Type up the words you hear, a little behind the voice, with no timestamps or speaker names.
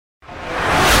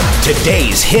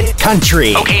Today's hit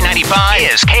country. OK 95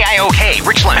 is KIOK,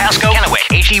 Richland, Pasco, Kennewick,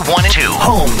 HE1 and 2.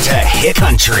 Home to hit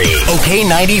country. OK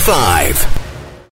 95.